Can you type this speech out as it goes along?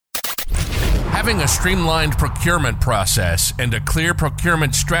Having a streamlined procurement process and a clear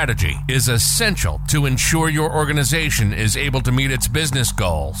procurement strategy is essential to ensure your organization is able to meet its business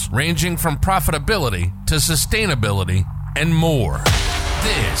goals, ranging from profitability to sustainability and more.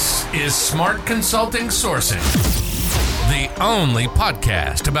 This is Smart Consulting Sourcing, the only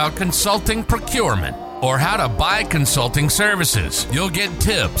podcast about consulting procurement or how to buy consulting services. You'll get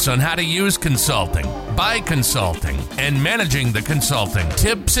tips on how to use consulting, buy consulting, and managing the consulting.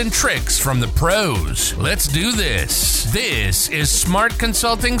 Tips and tricks from the pros. Let's do this. This is Smart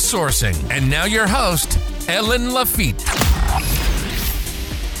Consulting Sourcing. And now your host, Ellen Lafitte.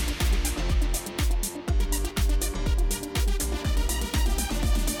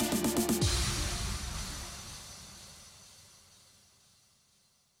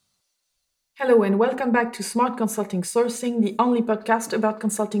 Hello and welcome back to Smart Consulting Sourcing, the only podcast about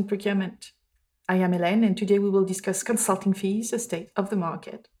consulting procurement. I am Hélène and today we will discuss consulting fees, the state of the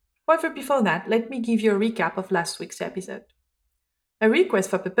market. However, before that, let me give you a recap of last week's episode. A request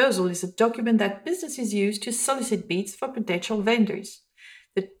for proposal is a document that businesses use to solicit bids for potential vendors.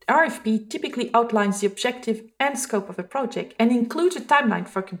 The RFP typically outlines the objective and scope of a project and includes a timeline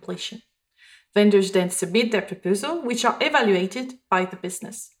for completion. Vendors then submit their proposal, which are evaluated by the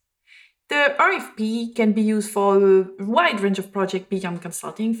business. The RFP can be used for a wide range of projects beyond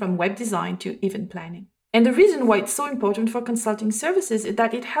consulting, from web design to event planning. And the reason why it's so important for consulting services is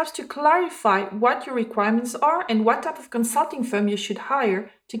that it helps to clarify what your requirements are and what type of consulting firm you should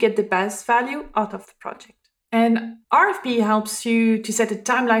hire to get the best value out of the project. And RFP helps you to set a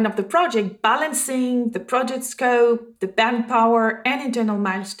timeline of the project, balancing the project scope, the manpower, and internal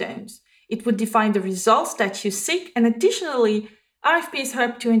milestones. It would define the results that you seek, and additionally, RFPs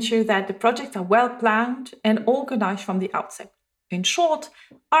help to ensure that the projects are well planned and organized from the outset. In short,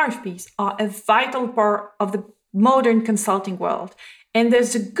 RFPs are a vital part of the modern consulting world, and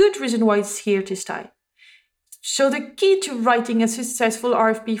there's a good reason why it's here to stay. So the key to writing a successful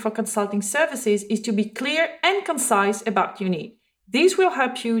RFP for consulting services is to be clear and concise about your need. This will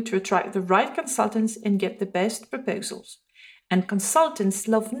help you to attract the right consultants and get the best proposals. And consultants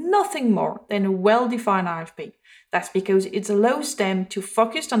love nothing more than a well-defined RFP. That's because it allows them to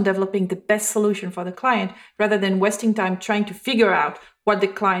focus on developing the best solution for the client rather than wasting time trying to figure out what the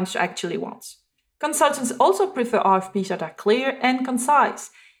client actually wants. Consultants also prefer RFPs that are clear and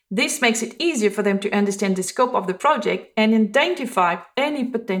concise. This makes it easier for them to understand the scope of the project and identify any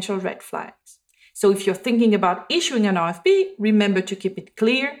potential red flags. So if you're thinking about issuing an RFP, remember to keep it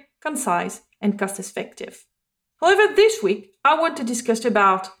clear, concise, and cost-effective. However, this week, I want to discuss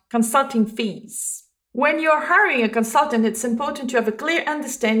about consulting fees. When you're hiring a consultant, it's important to have a clear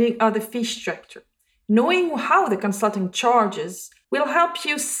understanding of the fee structure. Knowing how the consultant charges will help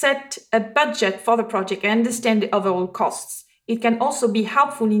you set a budget for the project and understand the overall costs. It can also be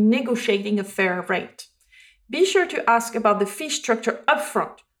helpful in negotiating a fair rate. Be sure to ask about the fee structure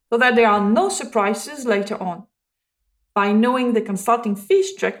upfront so that there are no surprises later on. By knowing the consulting fee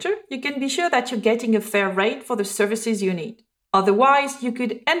structure, you can be sure that you're getting a fair rate for the services you need. Otherwise, you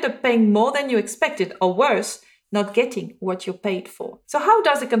could end up paying more than you expected, or worse, not getting what you paid for. So how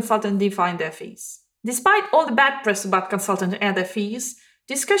does a consultant define their fees? Despite all the bad press about consultants and their fees,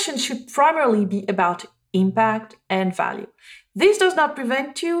 discussion should primarily be about impact and value. This does not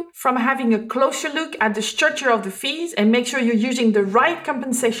prevent you from having a closer look at the structure of the fees and make sure you're using the right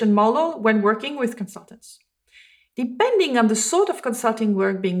compensation model when working with consultants. Depending on the sort of consulting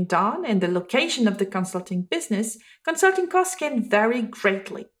work being done and the location of the consulting business, consulting costs can vary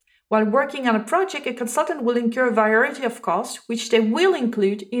greatly. While working on a project, a consultant will incur a variety of costs, which they will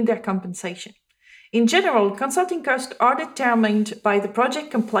include in their compensation. In general, consulting costs are determined by the project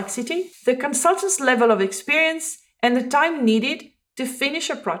complexity, the consultant's level of experience, and the time needed to finish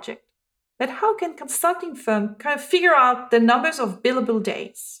a project. But how can consulting firms figure out the numbers of billable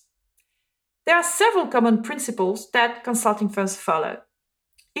days? There are several common principles that consulting firms follow.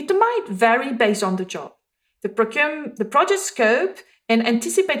 It might vary based on the job. The project scope and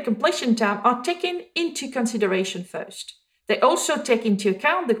anticipated completion time are taken into consideration first. They also take into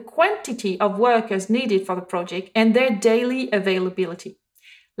account the quantity of workers needed for the project and their daily availability.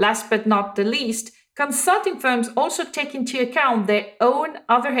 Last but not the least, consulting firms also take into account their own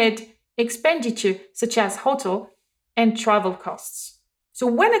overhead expenditure, such as hotel and travel costs. So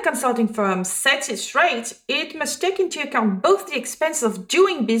when a consulting firm sets its rates, it must take into account both the expense of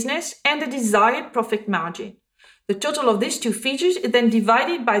doing business and the desired profit margin. The total of these two features is then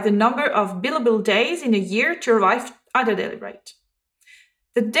divided by the number of billable days in a year to arrive at a daily rate.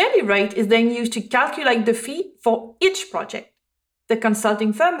 The daily rate is then used to calculate the fee for each project. The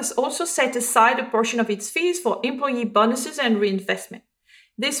consulting firm must also set aside a portion of its fees for employee bonuses and reinvestment.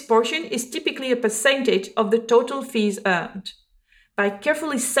 This portion is typically a percentage of the total fees earned. By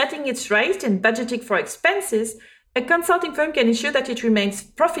carefully setting its rate and budgeting for expenses, a consulting firm can ensure that it remains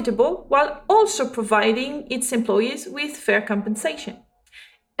profitable while also providing its employees with fair compensation.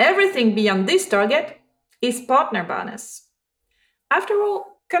 Everything beyond this target is partner bonus. After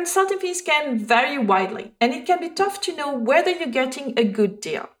all, consulting fees can vary widely, and it can be tough to know whether you're getting a good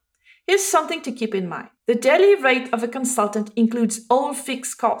deal. Here's something to keep in mind. The daily rate of a consultant includes all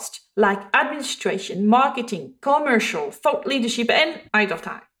fixed costs, like administration, marketing, commercial, thought leadership, and idle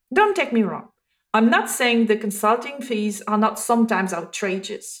time. Don't take me wrong. I'm not saying the consulting fees are not sometimes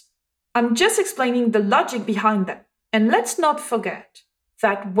outrageous. I'm just explaining the logic behind them. And let's not forget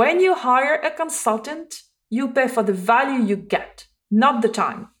that when you hire a consultant, you pay for the value you get, not the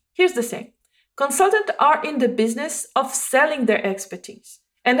time. Here's the thing. Consultants are in the business of selling their expertise.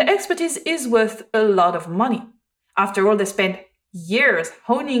 And the expertise is worth a lot of money. After all, they spend years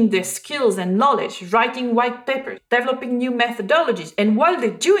honing their skills and knowledge, writing white papers, developing new methodologies. And while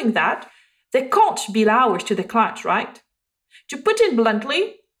they're doing that, they can't bill hours to the client, right? To put it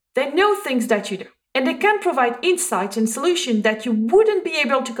bluntly, they know things that you don't. And they can provide insights and solutions that you wouldn't be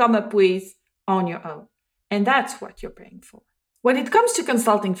able to come up with on your own. And that's what you're paying for. When it comes to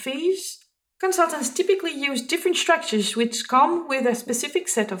consulting fees, consultants typically use different structures which come with a specific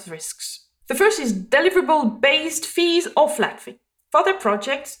set of risks. The first is deliverable-based fees or flat fee. For their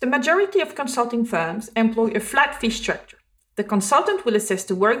projects, the majority of consulting firms employ a flat fee structure. The consultant will assess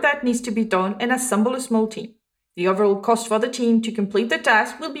the work that needs to be done and assemble a small team. The overall cost for the team to complete the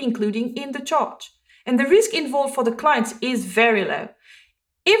task will be included in the charge. And the risk involved for the clients is very low.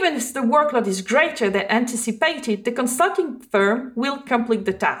 Even if the workload is greater than anticipated, the consulting firm will complete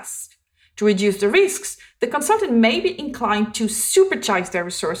the task. To reduce the risks, the consultant may be inclined to supercharge their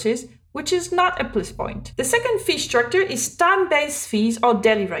resources, which is not a plus point. The second fee structure is time-based fees or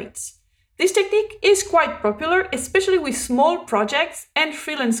daily rates. This technique is quite popular, especially with small projects and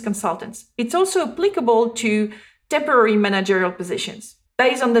freelance consultants. It's also applicable to temporary managerial positions.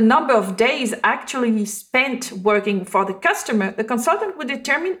 Based on the number of days actually spent working for the customer, the consultant would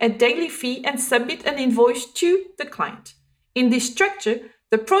determine a daily fee and submit an invoice to the client. In this structure,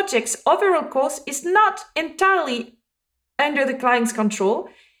 the project's overall cost is not entirely under the client's control,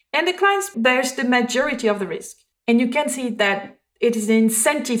 and the client bears the majority of the risk. And you can see that it is an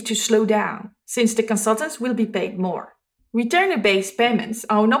incentive to slow down, since the consultants will be paid more. Retainer-based payments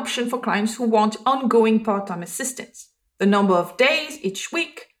are an option for clients who want ongoing part-time assistance. The number of days each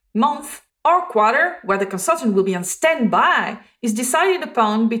week, month, or quarter where the consultant will be on standby is decided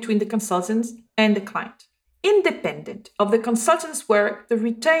upon between the consultants and the client. Independent of the consultant's work, the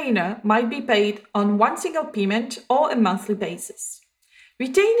retainer might be paid on one single payment or a monthly basis.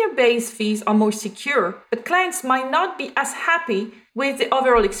 Retainer-based fees are more secure, but clients might not be as happy with the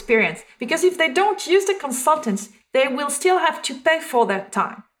overall experience because if they don't use the consultants, they will still have to pay for that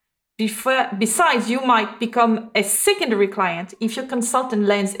time. Besides, you might become a secondary client if your consultant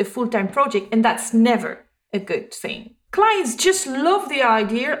lands a full-time project, and that's never a good thing. Clients just love the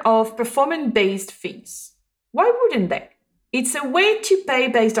idea of performance-based fees. Why wouldn't they? It's a way to pay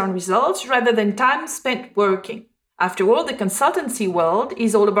based on results rather than time spent working. After all, the consultancy world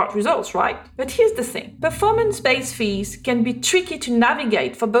is all about results, right? But here's the thing. Performance-based fees can be tricky to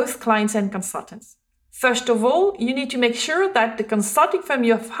navigate for both clients and consultants. First of all, you need to make sure that the consulting firm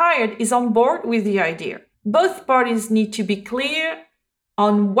you have hired is on board with the idea. Both parties need to be clear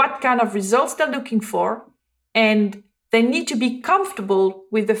on what kind of results they're looking for, and they need to be comfortable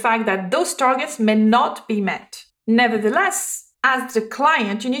with the fact that those targets may not be met. Nevertheless, as the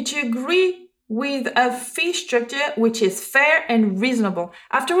client, you need to agree with a fee structure which is fair and reasonable.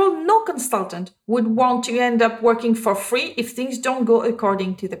 After all, no consultant would want to end up working for free if things don't go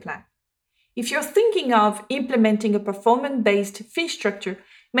according to the plan. If you're thinking of implementing a performance-based fee structure,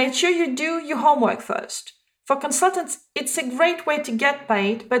 make sure you do your homework first. For consultants, it's a great way to get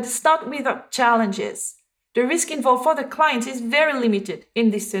paid, but it's not without challenges. The risk involved for the clients is very limited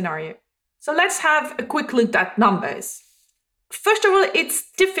in this scenario. So let's have a quick look at numbers. First of all,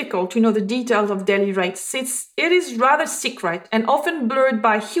 it's difficult to know the details of daily rates since it is rather secret and often blurred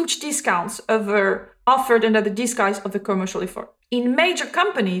by huge discounts offered under the disguise of the commercial effort. In major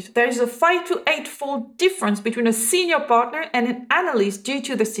companies, there is a 5 to 8-fold difference between a senior partner and an analyst due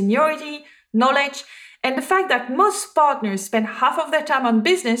to the seniority, knowledge, and the fact that most partners spend half of their time on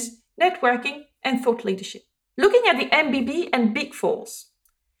business, networking, and thought leadership. Looking at the MBB and Big Fours.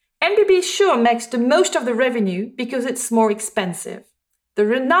 MBB sure makes the most of the revenue because it's more expensive. The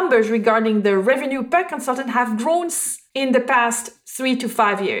numbers regarding the revenue per consultant have grown in the past 3 to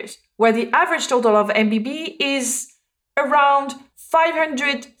 5 years, where the average total of MBB is around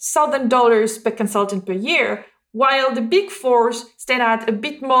 $500,000 per consultant per year, while the Big Fours stand at a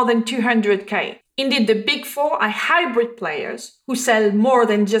bit more than $200K. Indeed, the Big Four are hybrid players who sell more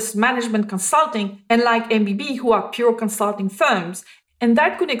than just management consulting, unlike MBB, who are pure consulting firms, and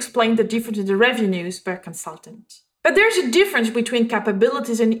that could explain the difference in the revenues per consultant. But there's a difference between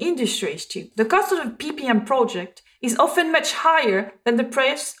capabilities and industries too. The cost of a PPM project is often much higher than the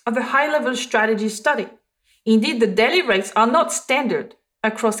price of a high-level strategy study. Indeed, the daily rates are not standard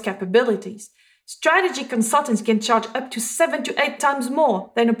across capabilities. Strategy consultants can charge up to 7 to 8 times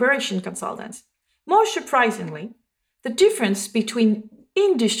more than operation consultants. More surprisingly, the difference between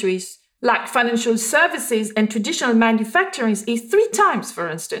industries like financial services and traditional manufacturing is 3 times, for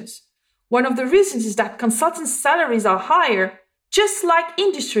instance. One of the reasons is that consultants' salaries are higher, just like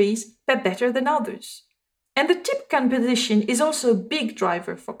industries, but better than others. And the tip composition is also a big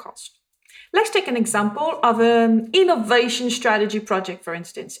driver for cost. Let's take an example of an innovation strategy project, for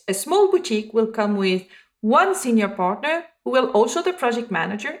instance. A small boutique will come with 1 senior partner, who will also the project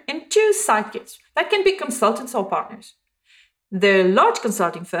manager, and 2 sidekicks that can be consultants or partners. The large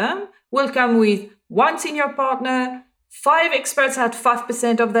consulting firm will come with 1 senior partner, 5 experts at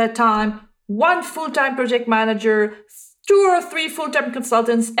 5% of their time, 1 full-time project manager, 2 or 3 full-time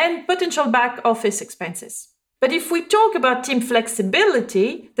consultants, and potential back office expenses. But if we talk about team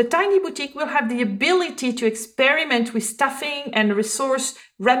flexibility, the tiny boutique will have the ability to experiment with staffing and resource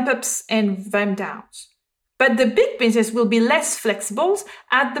ramp-ups and ramp-downs. But the big business will be less flexible,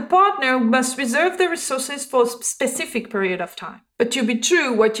 as the partner must reserve the resources for a specific period of time. But to be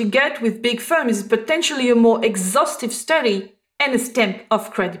true, what you get with big firms is potentially a more exhaustive study and a stamp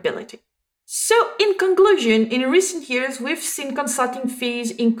of credibility. So, in conclusion, in recent years, we've seen consulting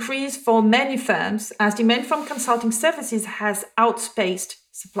fees increase for many firms as demand from consulting services has outpaced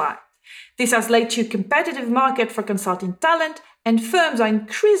supply. This has led to a competitive market for consulting talent, and firms are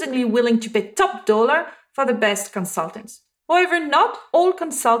increasingly willing to pay top dollar for the best consultants. However, not all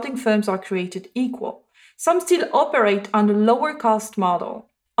consulting firms are created equal. Some still operate on a lower cost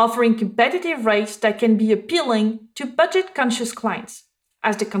model, offering competitive rates that can be appealing to budget-conscious clients.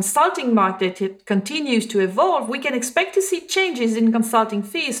 As the consulting market continues to evolve, we can expect to see changes in consulting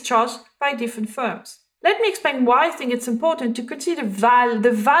fees charged by different firms. Let me explain why I think it's important to consider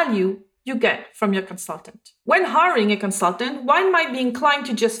the value you get from your consultant. When hiring a consultant, one might be inclined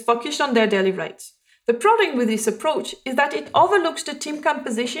to just focus on their daily rates. The problem with this approach is that it overlooks the team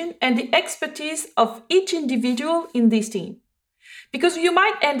composition and the expertise of each individual in this team. Because you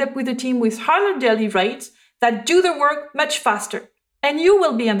might end up with a team with higher daily rates that do the work much faster, and you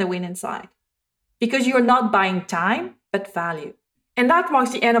will be on the winning side. Because you're not buying time, but value. And that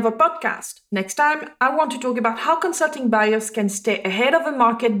marks the end of our podcast. Next time, I want to talk about how consulting buyers can stay ahead of a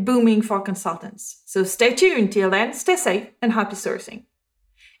market booming for consultants. So stay tuned. Till then, stay safe and happy sourcing.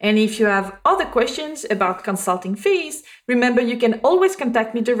 And if you have other questions about consulting fees, remember you can always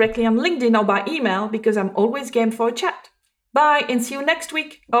contact me directly on LinkedIn or by email because I'm always game for a chat. Bye and see you next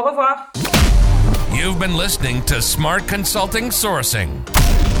week. Au revoir. You've been listening to Smart Consulting Sourcing,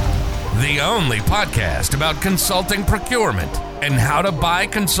 the only podcast about consulting procurement and how to buy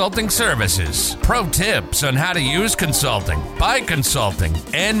consulting services. Pro tips on how to use consulting, buy consulting,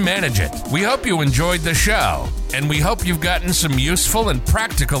 and manage it. We hope you enjoyed the show, and we hope you've gotten some useful and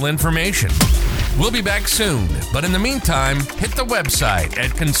practical information. We'll be back soon, but in the meantime, hit the website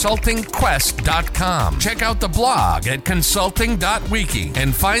at consultingquest.com. Check out the blog at consulting.wiki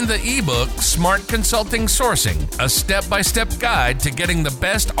and find the ebook Smart Consulting Sourcing, a step-by-step guide to getting the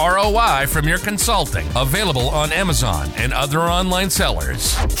best ROI from your consulting, available on Amazon and other online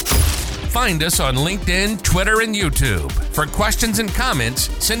sellers. Find us on LinkedIn, Twitter, and YouTube. For questions and comments,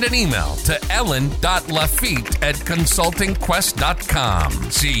 send an email to ellen.lafitte@consultingquest.com.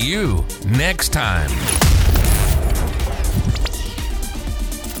 See you next time.